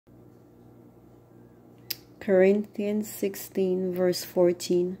Corinthians 16 verse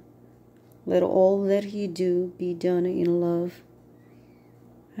 14. Let all that you do be done in love.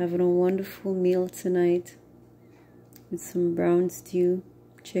 Having a wonderful meal tonight with some brown stew,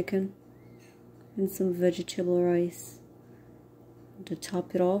 chicken, and some vegetable rice. To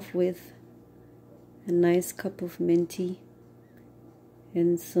top it off with a nice cup of mint tea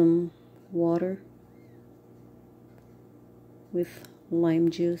and some water with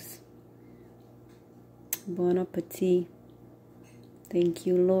lime juice. Bon appetit. Thank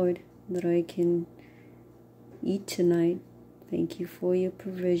you, Lord, that I can eat tonight. Thank you for your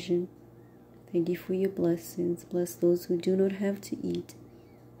provision. Thank you for your blessings. Bless those who do not have to eat.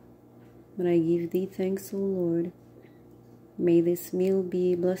 But I give thee thanks, O Lord. May this meal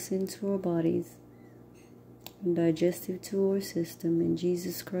be a blessing to our bodies and digestive to our system. In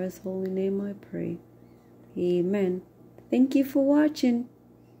Jesus Christ's holy name I pray. Amen. Thank you for watching.